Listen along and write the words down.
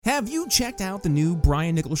Have you checked out the new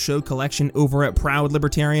Brian Nichols Show collection over at Proud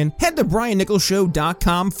Libertarian? Head to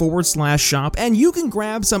briannicholsshow.com/shop and you can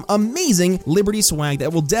grab some amazing Liberty swag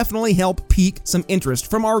that will definitely help pique some interest.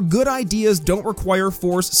 From our Good Ideas Don't Require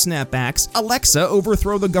Force snapbacks, Alexa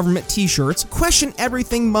Overthrow the Government t-shirts, Question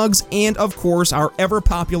Everything mugs, and of course our ever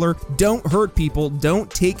popular Don't Hurt People, Don't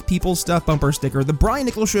Take People's Stuff bumper sticker. The Brian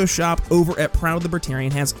Nichols Show shop over at Proud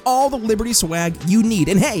Libertarian has all the Liberty swag you need.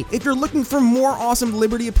 And hey, if you're looking for more awesome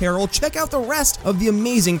Liberty apparel, check out the rest of the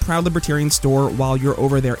amazing Proud Libertarian store while you're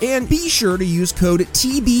over there. And be sure to use code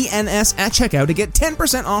TBNS at checkout to get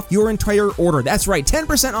 10% off your entire order. That's right,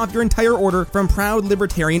 10% off your entire order from Proud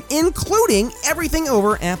Libertarian, including everything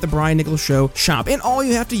over at the Brian Nichols Show shop. And all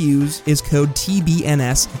you have to use is code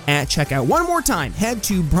TBNS at checkout. One more time, head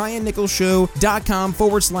to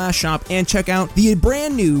briannicholsshow.com/shop and check out the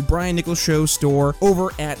brand new Brian Nichols Show store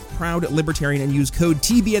over at Proud Libertarian and use code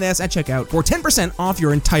TBNS at checkout for 10% off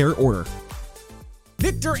your entire order.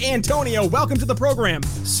 Victor Antonio, welcome to the program.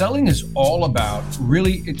 Selling is all about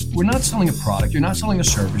we're not selling a product, you're not selling a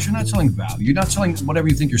service, you're not selling value, you're not selling whatever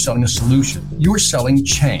you think, you're selling a solution. You're selling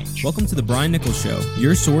change. Welcome to the Brian Nichols Show,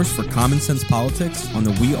 your source for common sense politics on the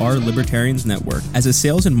We Are Libertarians Network. As a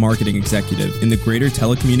sales and marketing executive in the greater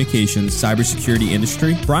telecommunications cybersecurity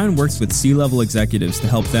industry, Brian works with C-level executives to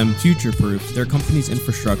help them future-proof their company's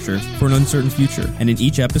infrastructure for an uncertain future. And in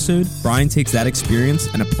each episode, Brian takes that experience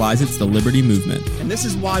and applies it to the Liberty movement. And this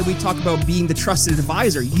is why we talk about being the trusted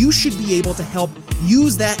advisor. You should be able to help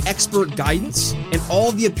use that expert guidance and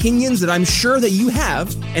all the opinions that I'm sure that you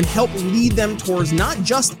have and help lead them towards not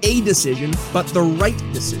just a decision, but the right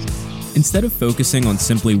decision. Instead of focusing on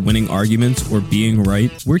simply winning arguments or being right,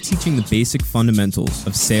 we're teaching the basic fundamentals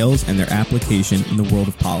of sales and their application in the world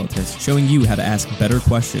of politics, showing you how to ask better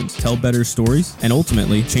questions, tell better stories, and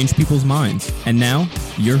ultimately change people's minds. And now,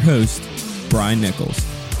 your host, Brian Nichols.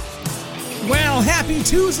 Well, happy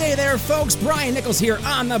Tuesday there, folks. Brian Nichols here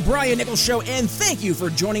on the Brian Nichols Show, and thank you for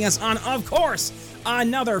joining us on, of course,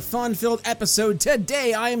 another fun-filled episode.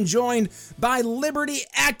 Today, I am joined by Liberty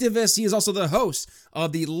activist. He is also the host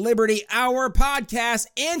of the Liberty Hour podcast,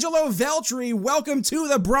 Angelo Veltri. Welcome to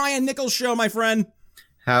the Brian Nichols Show, my friend.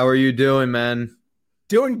 How are you doing, man?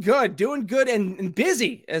 Doing good, and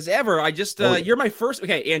busy as ever. You're my first.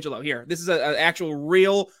 Okay, Angelo, here. This is an actual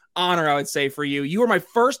real honor, I would say, for you. You were my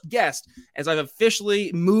first guest as I've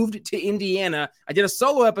officially moved to Indiana. I did a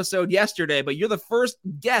solo episode yesterday, but you're the first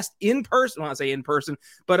guest in person. Well, I say in person,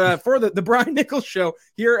 but for the Brian Nichols Show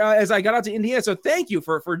here as I got out to Indiana. So thank you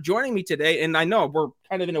for joining me today. And I know we're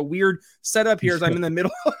kind of in a weird setup here as I'm in the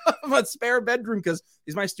middle of a spare bedroom because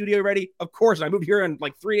is my studio ready? Of course. I moved here in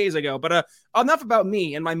like 3 days ago, but enough about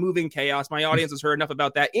me and my moving chaos. My audience has heard enough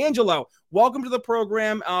about that. Angelo, welcome to the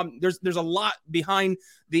program. There's a lot behind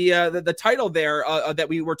the title there that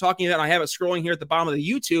we were talking about. I have it scrolling here at the bottom of the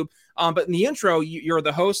YouTube. But in the intro, you're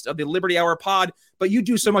the host of the Liberty Hour pod, but you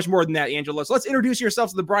do so much more than that, Angelo. So let's introduce yourself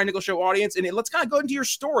to the Brian Nichols Show audience, and let's kind of go into your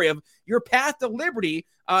story of your path to liberty.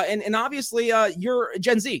 And obviously, you're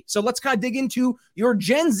Gen Z. So let's kind of dig into your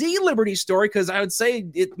Gen Z liberty story, because I would say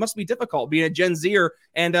it must be difficult being a Gen Zer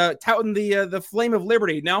and touting the flame of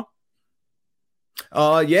liberty. No?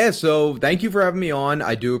 Yeah, so thank you for having me on.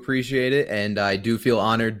 I do appreciate it, and I do feel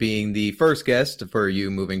honored being the first guest for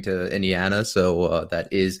you moving to Indiana, so that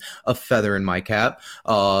is a feather in my cap.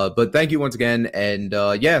 But thank you once again, and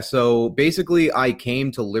yeah, so basically I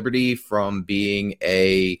came to Liberty from being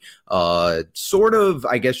a sort of,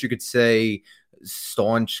 I guess you could say,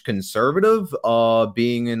 staunch conservative,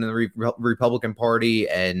 being in the Republican Party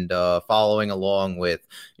and following along with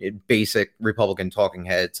basic Republican talking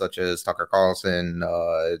heads such as Tucker Carlson,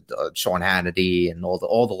 Sean Hannity, and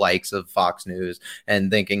all the likes of Fox News, and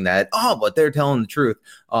thinking that, but they're telling the truth.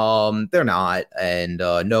 They're not, and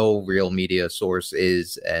no real media source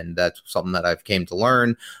is, and that's something that I've came to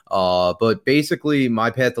learn. But basically, my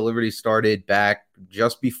path to liberty started back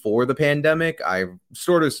just before the pandemic. I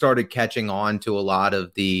sort of started catching on to a lot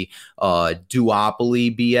of the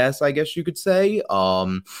duopoly BS, I guess you could say.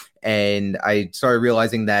 And I started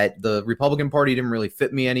realizing that the Republican Party didn't really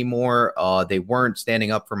fit me anymore. They weren't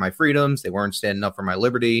standing up for my freedoms. They weren't standing up for my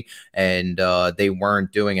liberty. And they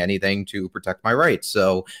weren't doing anything to protect my rights.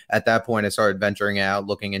 So at that point, I started venturing out,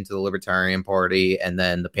 looking into the Libertarian Party. And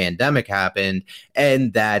then the pandemic happened.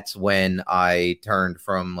 And that's when I turned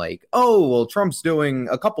from like, oh, well, Trump's doing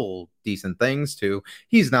a couple decent things to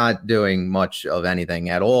he's not doing much of anything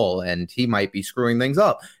at all, and he might be screwing things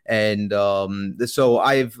up. And so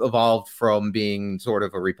I've evolved from being sort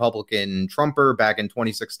of a Republican Trumper back in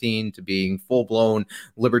 2016 to being full-blown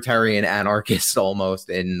libertarian anarchist almost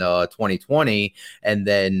in 2020. And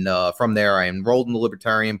then from there, I enrolled in the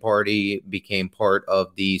Libertarian Party, became part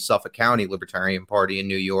of the Suffolk County Libertarian Party in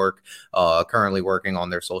New York, currently working on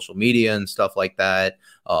their social media and stuff like that,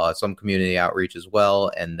 some community outreach as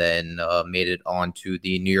well, and then made it onto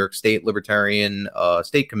the New York State Libertarian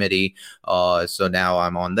State Committee. So now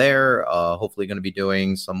I'm on there, hopefully going to be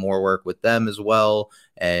doing some more work with them as well.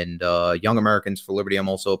 And Young Americans for Liberty, I'm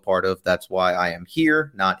also a part of. That's why I am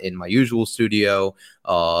here, not in my usual studio.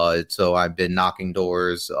 So I've been knocking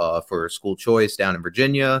doors for school choice down in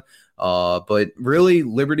Virginia. But really,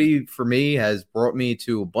 Liberty for me has brought me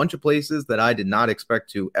to a bunch of places that I did not expect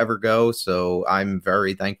to ever go. So I'm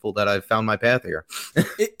very thankful that I've found my path here.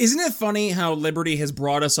 Isn't it funny how Liberty has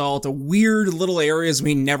brought us all to weird little areas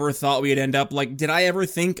we never thought we'd end up? Like, did I ever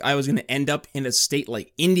think I was going to end up in a state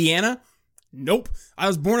like Indiana? Nope. I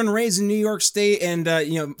was born and raised in New York State, and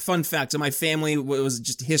fun fact: so my family was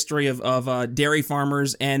just a history of dairy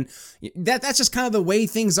farmers, and that's just kind of the way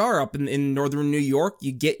things are up in northern New York.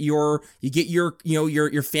 You get your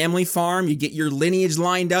family farm, you get your lineage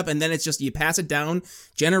lined up, and then it's just you pass it down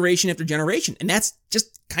generation after generation, and that's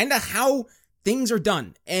just kind of how things are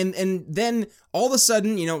done. And then all of a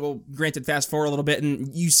sudden, granted, fast forward a little bit,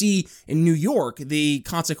 and you see in New York, the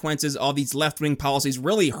consequences of these left-wing policies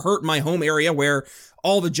really hurt my home area, where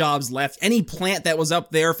all the jobs left. Any plant that was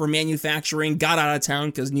up there for manufacturing got out of town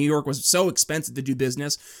because New York was so expensive to do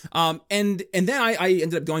business. And then I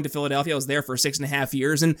ended up going to Philadelphia. I was there for 6.5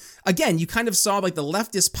 years. And again, you kind of saw like the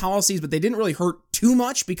leftist policies, but they didn't really hurt too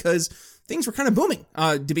much because things were kind of booming.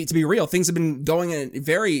 To be real, things have been going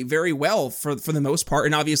very, very well for the most part.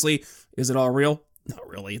 And obviously, is it all real? Not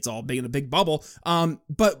really. It's all big in a big bubble.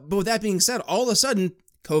 But with that being said, all of a sudden,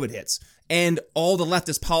 COVID hits. And all the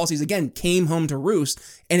leftist policies, again, came home to roost.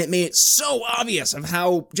 And it made it so obvious of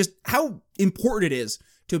how important it is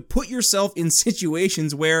to put yourself in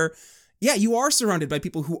situations where, yeah, you are surrounded by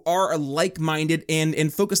people who are like-minded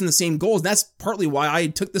and focus on the same goals. That's partly why I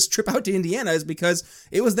took this trip out to Indiana, is because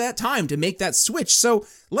it was that time to make that switch. So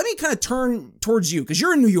let me kind of turn towards you, because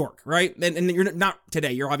you're in New York, right? And you're not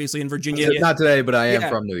today. You're obviously in Virginia. Not today, but I am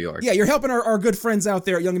from New York. Yeah, you're helping our good friends out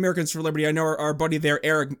there at Young Americans for Liberty. I know our buddy there,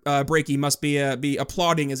 Eric Brakey, must be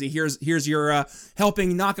applauding as he hears your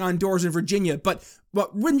helping knock on doors in Virginia. But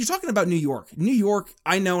when you're talking about New York,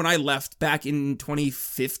 I know when I left back in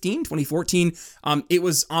 2014, it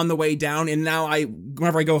was on the way down. And now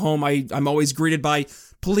whenever I go home, I'm always greeted by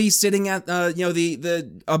police sitting at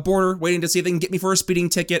the border waiting to see if they can get me for a speeding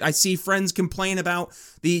ticket. I see friends complain about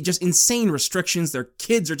the just insane restrictions. Their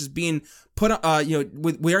kids are just being put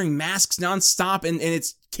with wearing masks nonstop, and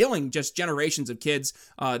it's killing just generations of kids.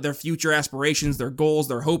 Their future aspirations, their goals,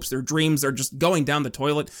 their hopes, their dreams, they're just going down the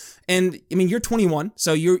toilet. And I mean, you're 21,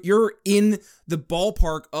 so you're in the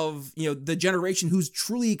ballpark of the generation who's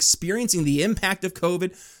truly experiencing the impact of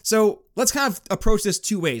COVID. So let's kind of approach this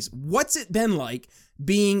two ways. What's it been like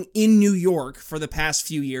being in New York for the past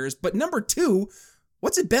few years? But number two,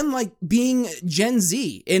 what's it been like being Gen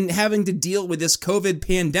Z and having to deal with this COVID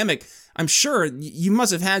pandemic? I'm sure you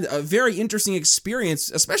must have had a very interesting experience,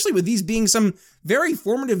 especially with these being some very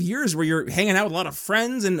formative years where you're hanging out with a lot of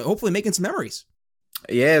friends and hopefully making some memories.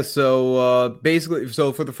 Yeah, so basically,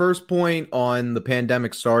 for the first point on the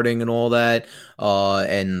pandemic starting and all that,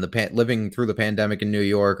 and living through the pandemic in New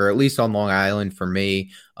York, or at least on Long Island for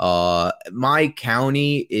me, my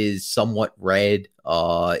county is somewhat red.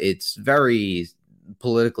 It's very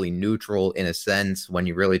politically neutral in a sense when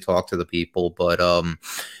you really talk to the people, but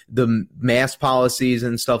the mask policies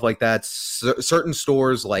and stuff like that, certain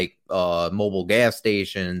stores like mobile gas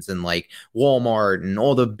stations and like Walmart and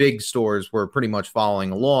all the big stores were pretty much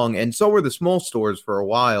following along, and so were the small stores for a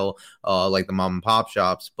while, like the mom and pop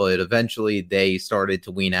shops, but eventually they started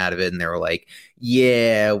to wean out of it, and they were like,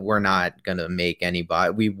 yeah, we're not going to make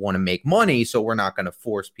anybody, we want to make money, so we're not going to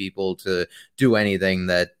force people to do anything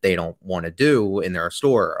that they don't want to do in their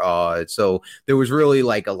store. So there was really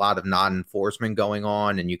like a lot of non-enforcement going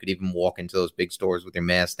on, and you could even walk into those big stores with your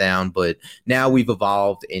mask down. But now we've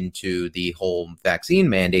evolved into the whole vaccine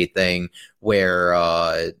mandate thing, where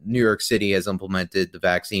New York City has implemented the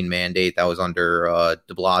vaccine mandate that was under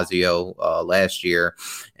de Blasio last year.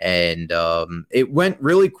 And it went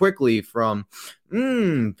really quickly from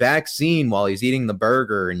vaccine while he's eating the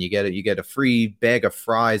burger, and you get a free bag of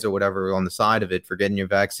fries or whatever on the side of it for getting your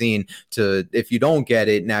vaccine. To if you don't get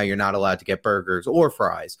it, now you're not allowed to get burgers or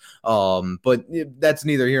fries. But that's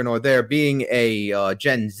neither here nor there. Being a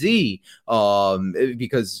Gen Z,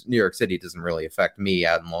 because New York City doesn't really affect me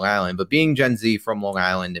out in Long Island, but being Gen Z from Long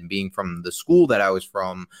Island and being from the school that I was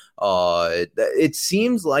from, it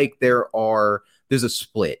seems like there's a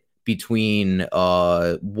split between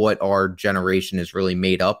what our generation is really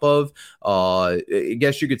made up of. I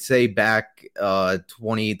guess you could say back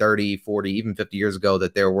 20, 30, 40, even 50 years ago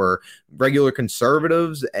that there were regular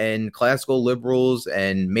conservatives and classical liberals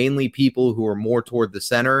and mainly people who are more toward the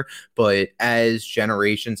center. But as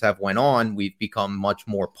generations have went on, we've become much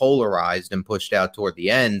more polarized and pushed out toward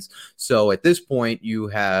the ends. So at this point, you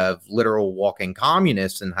have literal walking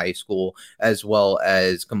communists in high school, as well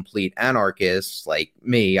as complete anarchists like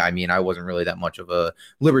me. I mean, I wasn't really that much of a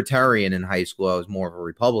libertarian in high school. I was more of a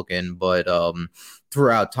Republican, but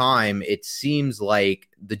throughout time, it seems like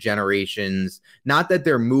the generations, not that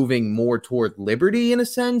they're moving more toward liberty in a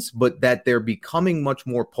sense, but that they're becoming much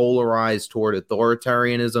more polarized toward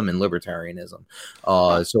authoritarianism and libertarianism.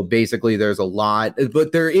 So basically there's a lot,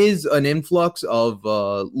 but there is an influx of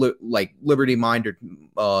like liberty-minded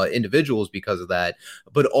individuals because of that,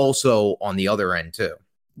 but also on the other end too.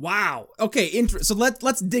 Wow. Okay. So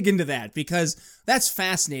let's dig into that, because that's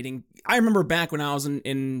fascinating. I remember back when I was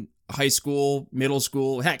in high school, middle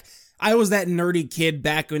school, heck, I was that nerdy kid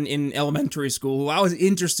back in elementary school who I was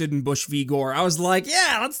interested in Bush v. Gore. I was like,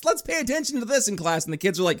 yeah, let's pay attention to this in class. And the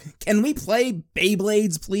kids were like, can we play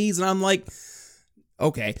Beyblades, please? And I'm like,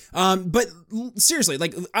 okay. But seriously,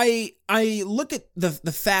 like I look at the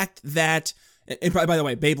fact that, and by the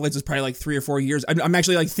way, Beyblades is probably like 3 or 4 years. I'm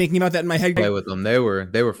actually like thinking about that in my head. Play with them. They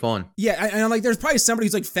were fun. Yeah, and I'm like, there's probably somebody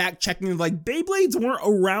who's like fact checking, like Beyblades weren't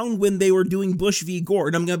around when they were doing Bush v. Gore,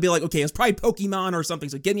 and I'm gonna be like, okay, it's probably Pokemon or something.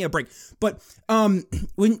 So give me a break. But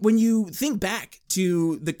when you think back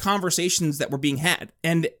to the conversations that were being had,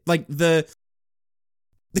 and like the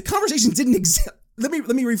conversations didn't exist. Let me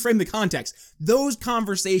reframe the context. Those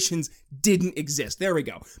conversations didn't exist. There we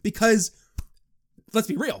go. Because let's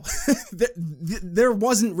be real, there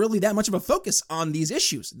wasn't really that much of a focus on these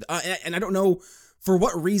issues. And I don't know for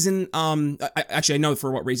what reason. Actually, I know for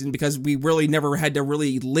what reason, because we really never had to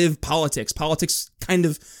really live politics. Politics kind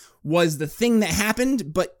of was the thing that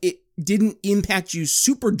happened, but it didn't impact you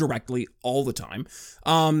super directly all the time.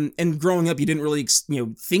 And growing up, you didn't really,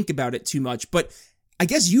 think about it too much. But I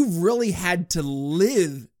guess you really had to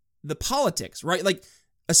live the politics, right? Like,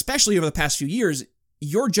 especially over the past few years,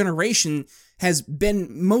 your generation has been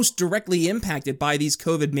most directly impacted by these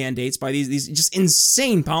COVID mandates, by these just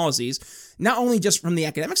insane policies, not only just from the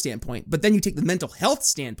academic standpoint, but then you take the mental health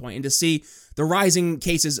standpoint and to see the rising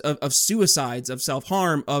cases of suicides, of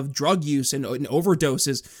self-harm, of drug use and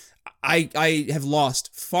overdoses. I have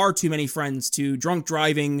lost far too many friends to drunk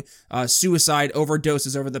driving, suicide,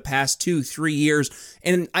 overdoses over the past 2-3 years.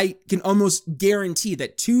 And I can almost guarantee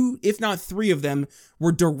that 2, if not 3 of them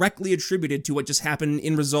were directly attributed to what just happened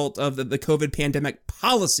in result of the COVID pandemic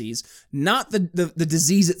policies, not the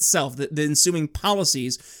disease itself, the ensuing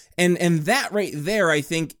policies. And that right there, I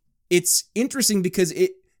think it's interesting because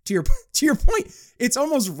it, to your point, it's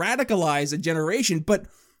almost radicalized a generation, but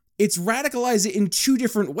it's radicalized it in 2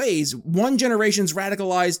 different ways. One generation's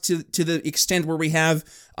radicalized to the extent where we have,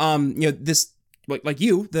 this, like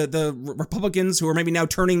you, the Republicans who are maybe now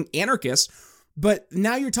turning anarchists. But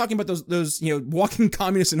now you're talking about those walking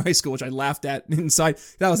communists in high school, which I laughed at inside.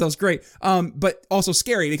 That was great. But also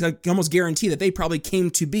scary, because I can almost guarantee that they probably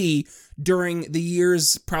came to be during the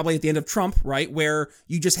years probably at the end of Trump, right? Where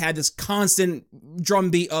you just had this constant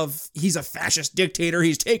drumbeat of he's a fascist dictator,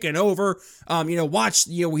 he's taken over. Watch,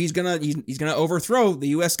 he's gonna overthrow the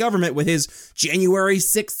U.S. government with his January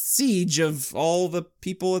 6th siege of all the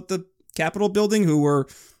people at the Capitol building who were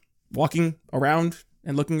walking around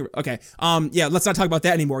and looking. Okay. Let's not talk about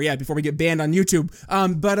that anymore. Yeah. Before we get banned on YouTube.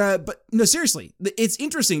 But no, seriously, it's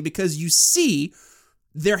interesting because you see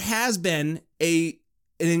there has been an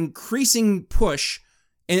increasing push,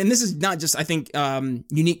 and this is not just, I think,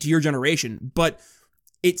 unique to your generation, but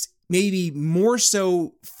it's maybe more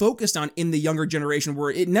so focused on in the younger generation where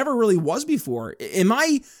it never really was before. Am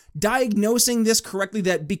I diagnosing this correctly,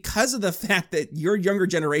 that because of the fact that your younger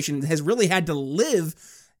generation has really had to live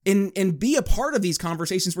and be a part of these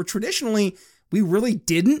conversations where traditionally we really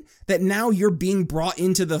didn't, that now you're being brought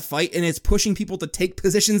into the fight and it's pushing people to take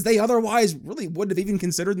positions they otherwise really wouldn't have even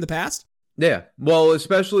considered in the past? Yeah, well,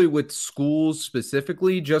 especially with schools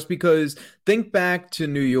specifically, just because think back to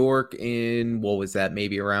New York in what was that,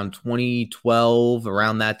 maybe around 2012,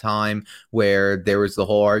 around that time, where there was the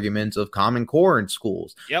whole argument of Common Core in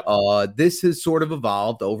schools. Yep. This has sort of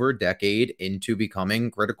evolved over a decade into becoming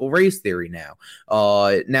critical race theory now.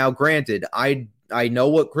 Now, granted, I know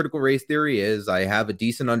what critical race theory is. I have a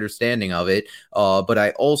decent understanding of it, but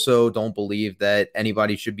I also don't believe that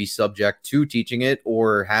anybody should be subject to teaching it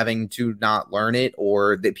or having to not learn it,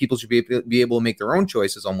 or that people should be able to make their own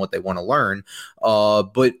choices on what they want to learn.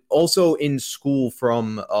 But also in school,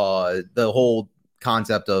 from the whole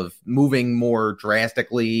concept of moving more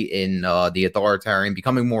drastically in the authoritarian,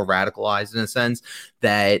 becoming more radicalized in a sense,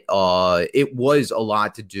 that it was a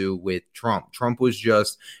lot to do with Trump. Trump was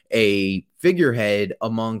just a figurehead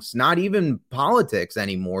amongst not even politics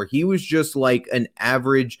anymore. He was just like an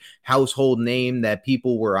average household name that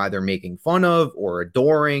people were either making fun of or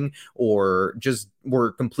adoring or just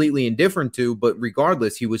were completely indifferent to. But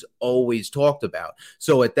regardless, he was always talked about.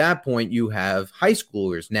 So at that point, you have high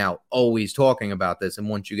schoolers now always talking about this. And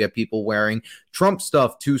once you get people wearing Trump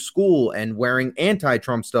stuff to school and wearing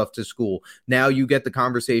anti-Trump stuff to school, now you get the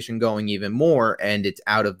conversation going even more, and it's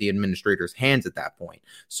out of the administrator's hands at that point.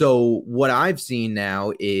 So what I've seen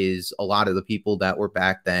now is a lot of the people that were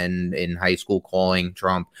back then in high school calling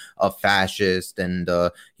Trump a fascist and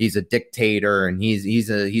he's a dictator and he's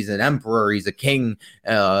an emperor, he's a king,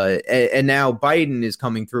 and now Biden is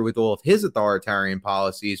coming through with all of his authoritarian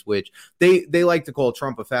policies, which they like to call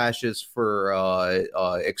Trump a fascist for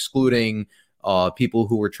excluding people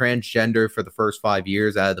who were transgender for the first 5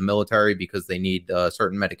 years out of the military because they need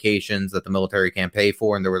certain medications that the military can't pay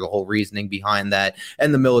for. And there was a whole reasoning behind that.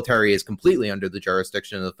 And the military is completely under the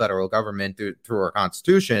jurisdiction of the federal government through our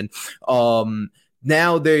Constitution.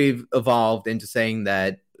 Now they've evolved into saying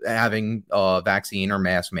that having vaccine or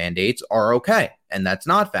mask mandates are okay. And that's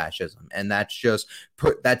not fascism. And that's just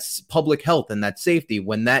that's public health and that's safety,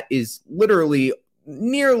 when that is literally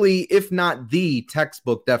nearly, if not the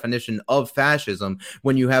textbook definition of fascism,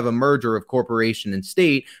 when you have a merger of corporation and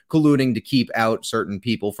state colluding to keep out certain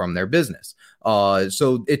people from their business.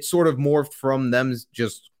 So it's sort of morphed from them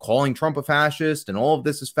just calling Trump a fascist and all of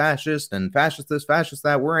this is fascist and fascist this, fascist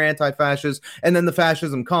that, we're anti-fascist. And then the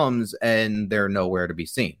fascism comes and they're nowhere to be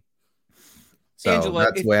seen. So Angelo,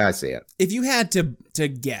 that's the way I see it. If you had to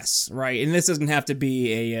guess, right, and this doesn't have to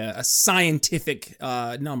be a scientific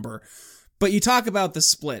number, but you talk about the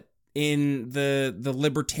split in the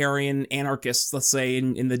libertarian anarchists, let's say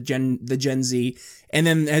in the Gen Z, and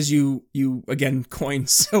then as you again coined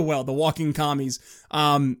so well, the walking commies,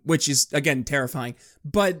 which is again terrifying.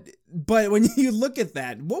 But when you look at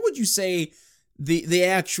that, what would you say the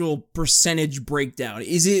actual percentage breakdown?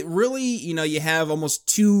 Is it really, you have almost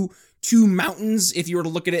two mountains if you were to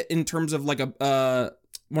look at it in terms of like a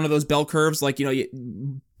one of those bell curves, like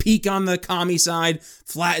you peak on the commie side,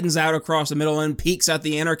 flattens out across the middle, and peaks at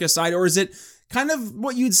the anarchist side? Or is it kind of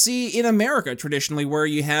what you'd see in America traditionally, where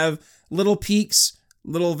you have little peaks,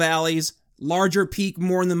 little valleys, larger peak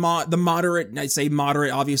more in the moderate, and I'd say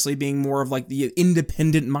moderate obviously being more of like the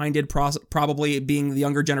independent-minded, probably being the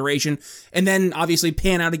younger generation, and then obviously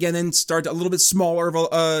pan out again and start a little bit smaller of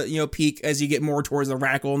a peak as you get more towards the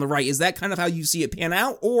radical and the right? Is that kind of how you see it pan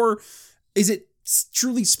out, or is it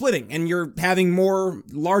truly splitting and you're having more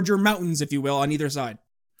larger mountains, if you will, on either side?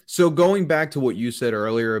 So going back to what you said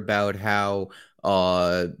earlier about how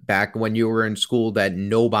back when you were in school that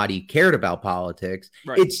nobody cared about politics,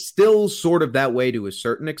 right, it's still sort of that way to a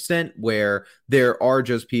certain extent, where there are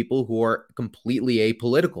just people who are completely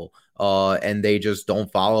apolitical. And they just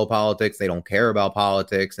don't follow politics. They don't care about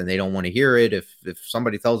politics and they don't want to hear it. If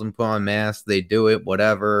somebody tells them to put on masks, they do it,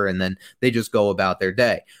 whatever. And then they just go about their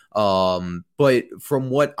day. But from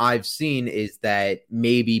what I've seen is that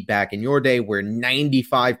maybe back in your day where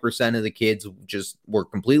 95% of the kids just were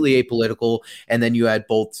completely apolitical, and then you had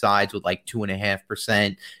both sides with like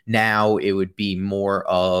 2.5%. Now it would be more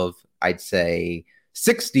of, I'd say,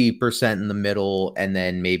 60% in the middle, and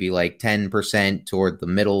then maybe like 10% toward the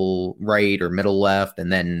middle right or middle left,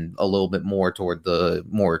 and then a little bit more toward the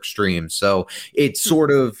more extreme. So it's sort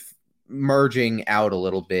of merging out a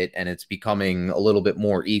little bit, and it's becoming a little bit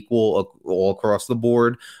more equal all across the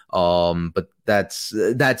board. But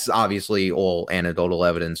that's obviously all anecdotal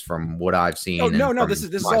evidence from what I've seen. Oh, no, this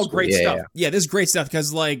is all great stuff. Yeah, this is great stuff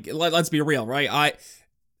because, like, let's be real, right?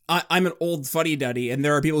 I'm an old fuddy-duddy, and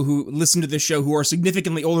there are people who listen to this show who are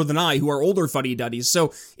significantly older than I, who are older fuddy-duddies.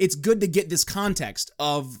 So it's good to get this context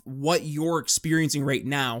of what you're experiencing right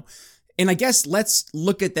now. And I guess let's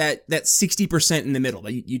look at that 60% in the middle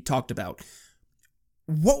that you talked about.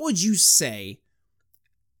 What would you say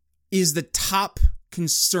is the top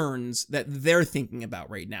concerns that they're thinking about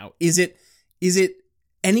right now? Is it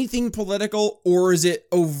anything political, or is it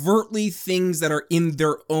overtly things that are in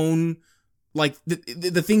their own, like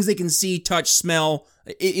the things they can see, touch, smell?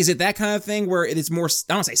 Is it that kind of thing where it's more, I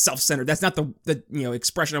don't want to say self-centered, that's not the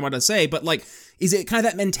expression I want to say, but like, is it kind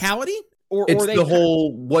of that mentality? Or it's the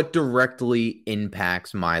whole, what directly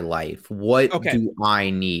impacts my life? What do I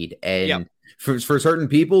need? And for certain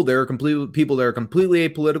people, there are people that are completely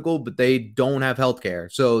apolitical, but they don't have health care.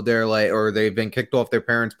 So they're like, or they've been kicked off their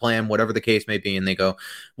parents' plan, whatever the case may be. And they go,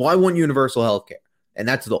 well, I want universal health care. And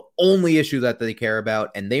that's the only issue that they care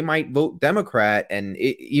about. And they might vote Democrat. And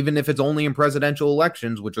even if it's only in presidential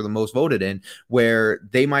elections, which are the most voted in, where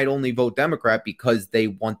they might only vote Democrat because they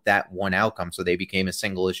want that one outcome. So they became a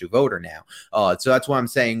single issue voter now. So that's why I'm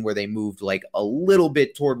saying where they moved like a little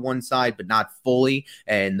bit toward one side, but not fully.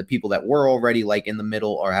 And the people that were already like in the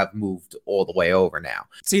middle or have moved all the way over now.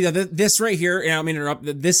 See, this right here, and I mean,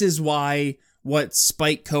 interrupt, this is why what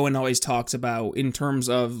Spike Cohen always talks about in terms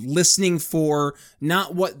of listening for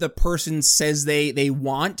not what the person says they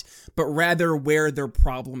want, but rather where their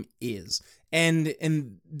problem is.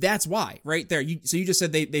 And that's why, right there. So you just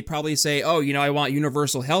said they probably say, oh, I want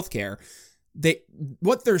universal health care.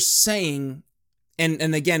 What they're saying,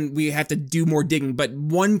 and again, we have to do more digging, but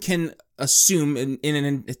one can assume in an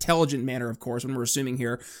intelligent manner, of course, when we're assuming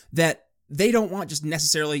here, that they don't want just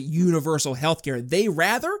necessarily universal health care. They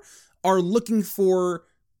rather are looking for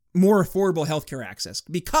more affordable healthcare access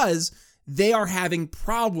because they are having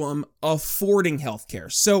problem affording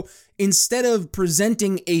healthcare. So instead of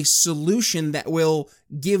presenting a solution that will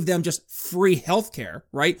give them just free healthcare,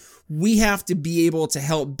 right? We have to be able to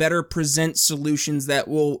help better present solutions that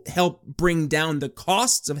will help bring down the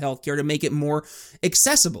costs of healthcare to make it more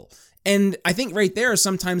accessible. And I think right there is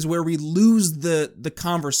sometimes where we lose the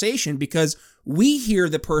conversation, because we hear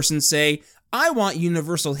the person say, I want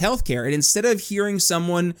universal health care. And instead of hearing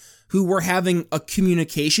someone who we're having a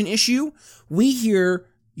communication issue, we hear,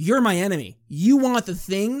 you're my enemy. You want the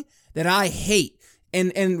thing that I hate.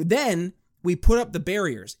 And then we put up the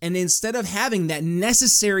barriers. And instead of having that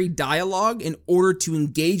necessary dialogue in order to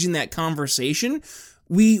engage in that conversation,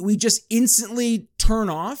 we just instantly turn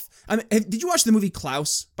off. I mean, did you watch the movie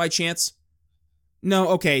Klaus by chance? No?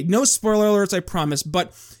 Okay. No spoiler alerts, I promise.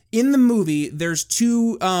 But in the movie, there's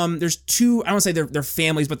two, I don't say they're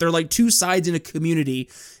families, but they're like two sides in a community,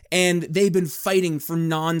 and they've been fighting for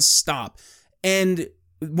nonstop. And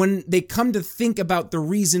when they come to think about the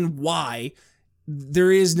reason why,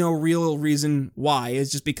 there is no real reason why.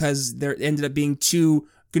 It's just because there ended up being two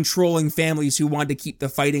controlling families who wanted to keep the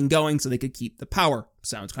fighting going so they could keep the power.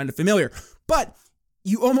 Sounds kind of familiar. But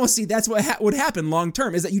you almost see that's what would happen long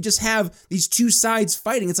term, is that you just have these two sides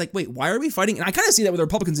fighting. It's like, wait, why are we fighting? And I kind of see that with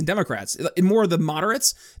Republicans and Democrats, more of the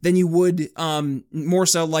moderates than you would more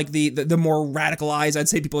so like the more radicalized, I'd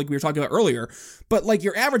say, people like we were talking about earlier. But like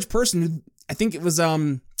your average person, I think it was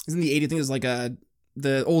in the 80s, I think it was like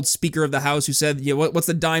the old Speaker of the House who said, what's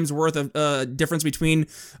the dime's worth of difference between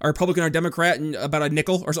a Republican or a Democrat, and about a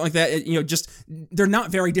nickel or something like that. Just they're not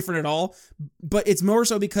very different at all. But it's more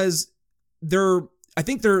so because I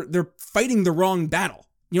think they're fighting the wrong battle.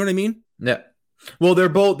 You know what I mean? Yeah. Well,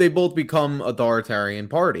 they both become authoritarian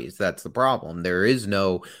parties. That's the problem. There is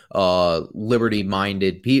no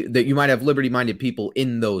liberty-minded people. That you might have liberty-minded people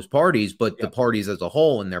in those parties, but the parties as a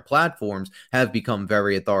whole and their platforms have become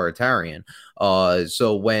very authoritarian.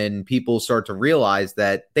 So when people start to realize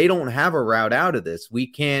that they don't have a route out of this, we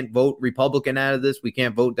can't vote Republican out of this, we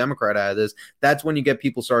can't vote Democrat out of this, that's when you get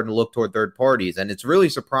people starting to look toward third parties. And it's really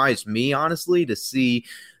surprised me, honestly, to see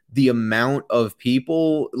the amount of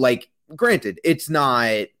people, like, granted, it's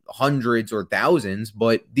not hundreds or thousands,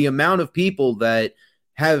 but the amount of people that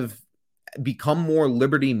have become more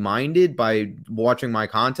liberty-minded by watching my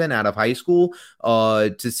content out of high school,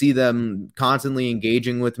 to see them constantly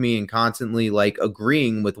engaging with me and constantly like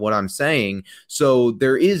agreeing with what I'm saying. So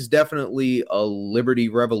there is definitely a liberty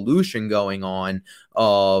revolution going on.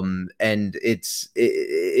 And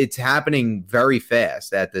it's happening very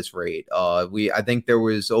fast at this rate. I think there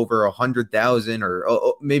was over 100,000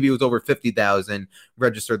 or maybe it was over 50,000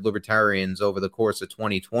 registered libertarians over the course of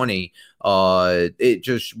 2020. It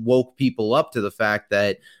just woke people up to the fact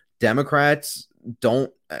that Democrats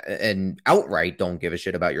don't and outright don't give a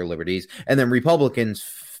shit about your liberties, and then Republicans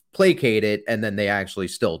placate it, and then they actually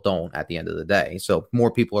still don't at the end of the day. So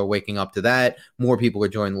more people are waking up to that, more people are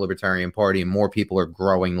joining the Libertarian Party, and more people are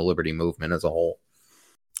growing the liberty movement as a whole.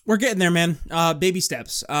 We're getting there, man. Baby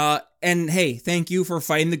steps. And hey, thank you for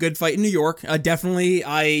fighting the good fight in New York. Definitely,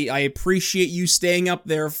 I appreciate you staying up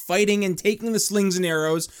there, fighting and taking the slings and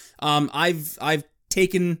arrows. I've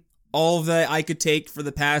taken all that I could take for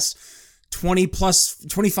the past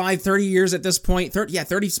 30 years at this point.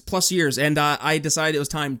 30 plus years. And I decided it was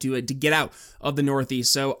time to get out of the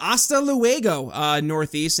Northeast. So hasta luego,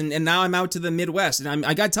 Northeast. And now I'm out to the Midwest. And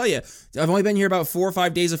I got to tell you, I've only been here about 4 or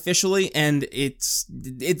 5 days officially, and it's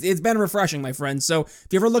been refreshing, my friend. So if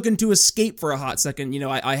you're ever looking to escape for a hot second,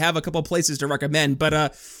 I have a couple places to recommend.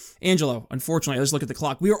 But Angelo, unfortunately, let's look at the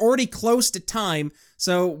clock. We are already close to time.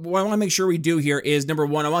 So what I want to make sure we do here is, number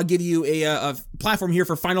one, I want to give you a platform here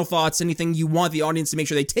for final thoughts, anything you want the audience to make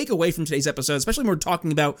sure they take away from today's episode, especially when we're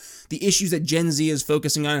talking about the issues that Gen Z is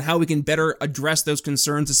focusing on and how we can better address those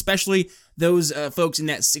concerns, especially those folks in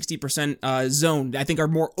that 60% zone that I think are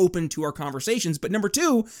more open to our conversations. But number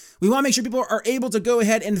two, we want to make sure people are able to go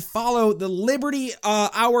ahead and follow the Liberty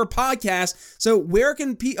Hour podcast. So where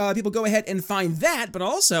can people go ahead and find that? But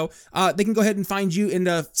also, they can go ahead and find you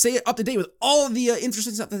and stay up to date with all of the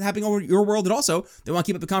interesting stuff that's happening over your world. And also, they want to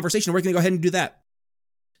keep up the conversation. Where can they go ahead and do that?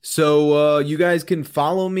 So you guys can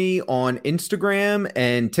follow me on Instagram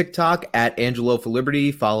and TikTok at Angelo for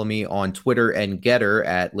Liberty. Follow me on Twitter and Getter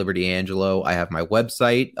at Liberty Angelo. I have my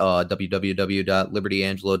website,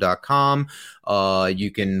 www.libertyangelo.com.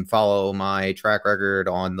 You can follow my track record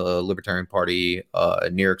on the Libertarian Party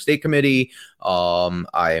New York State Committee.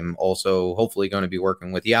 I'm also hopefully going to be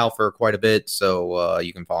working with Yal for quite a bit, so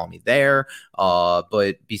you can follow me there.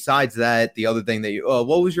 But besides that, the other thing that you,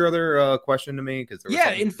 what was your other question to me? Because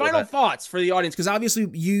in final thoughts for the audience, because obviously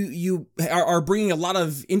you are bringing a lot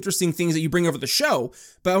of interesting things that you bring over the show,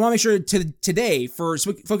 but I want to make sure today, for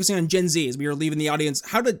focusing on Gen Z as we are leaving the audience,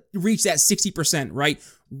 how to reach that 60%, right?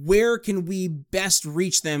 Where can we best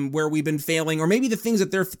reach them where we've been failing, or maybe the things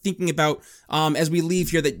that they're thinking about as we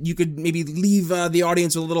leave here that you could maybe leave the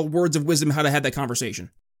audience with little words of wisdom how to have that conversation?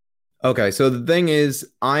 Okay, so the thing is,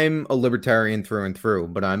 I'm a libertarian through and through,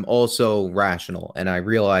 but I'm also rational, and I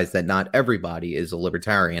realize that not everybody is a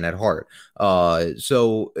libertarian at heart.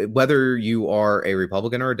 So whether you are a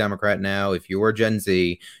Republican or a Democrat now, if you are Gen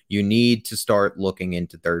Z, you need to start looking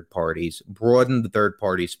into third parties, broaden the third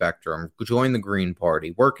party spectrum, join the Green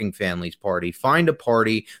Party, Working Families Party, find a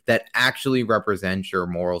party that actually represents your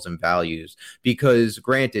morals and values. Because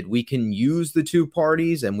granted, we can use the two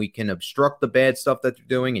parties and we can obstruct the bad stuff that they're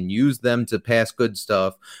doing and use them to pass good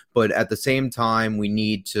stuff, but at the same time we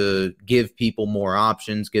need to give people more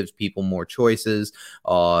options, gives people more choices,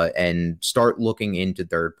 and start looking into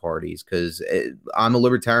third parties. Because I'm a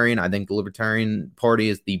libertarian. I think the Libertarian Party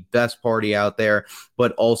is the best party out there,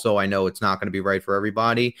 but also I know it's not going to be right for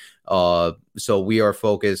everybody. So we are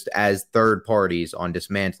focused as third parties on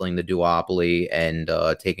dismantling the duopoly and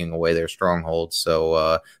taking away their strongholds.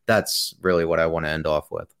 So that's really what I want to end off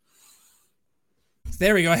with.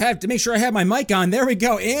 There we go. I have to make sure I have my mic on. There we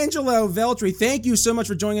go. Angelo Veltri, thank you so much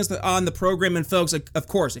for joining us on the program. And folks, of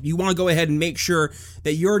course, if you want to go ahead and make sure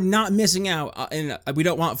that you're not missing out, and we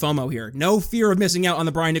don't want FOMO here, no fear of missing out on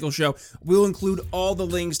the Brian Nichols Show, we'll include all the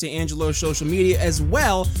links to Angelo's social media as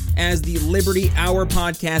well as the Liberty Hour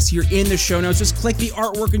podcast here in the show notes. Just click the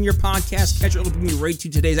artwork in your podcast catcher. It'll bring you right to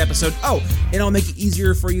today's episode. Oh, and I'll make it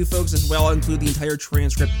easier for you folks as well. I'll include the entire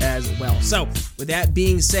transcript as well. So with that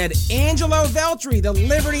being said, Angelo Veltri, the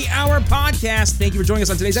Liberty Hour podcast. Thank you for joining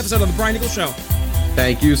us on today's episode of The Brian Nichols Show.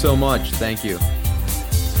 Thank you so much. Thank you.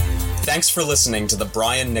 Thanks for listening to The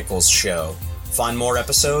Brian Nichols Show. Find more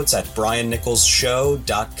episodes at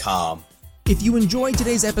briannicholsshow.com. If you enjoyed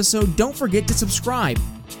today's episode, don't forget to subscribe.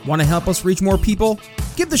 Want to help us reach more people?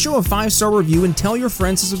 Give the show a 5-star review and tell your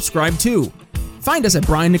friends to subscribe too. Find us at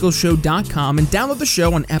briannicholsshow.com and download the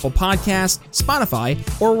show on Apple Podcasts, Spotify,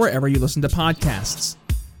 or wherever you listen to podcasts.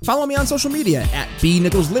 Follow me on social media at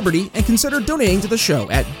bnicholsliberty and consider donating to the show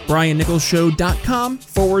at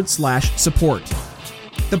briannicholsshow.com/support.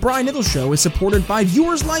 The Brian Nichols Show is supported by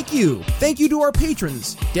viewers like you. Thank you to our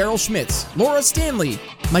patrons, Daryl Schmitz, Laura Stanley,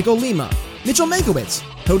 Michael Lima, Mitchell Mankiewicz,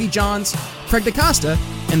 Cody Johns, Craig DaCosta,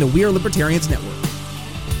 and the We Are Libertarians Network.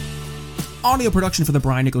 Audio production for The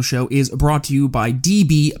Brian Nichols Show is brought to you by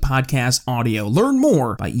DB Podcast Audio. Learn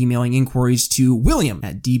more by emailing inquiries to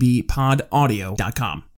william@dbpodaudio.com.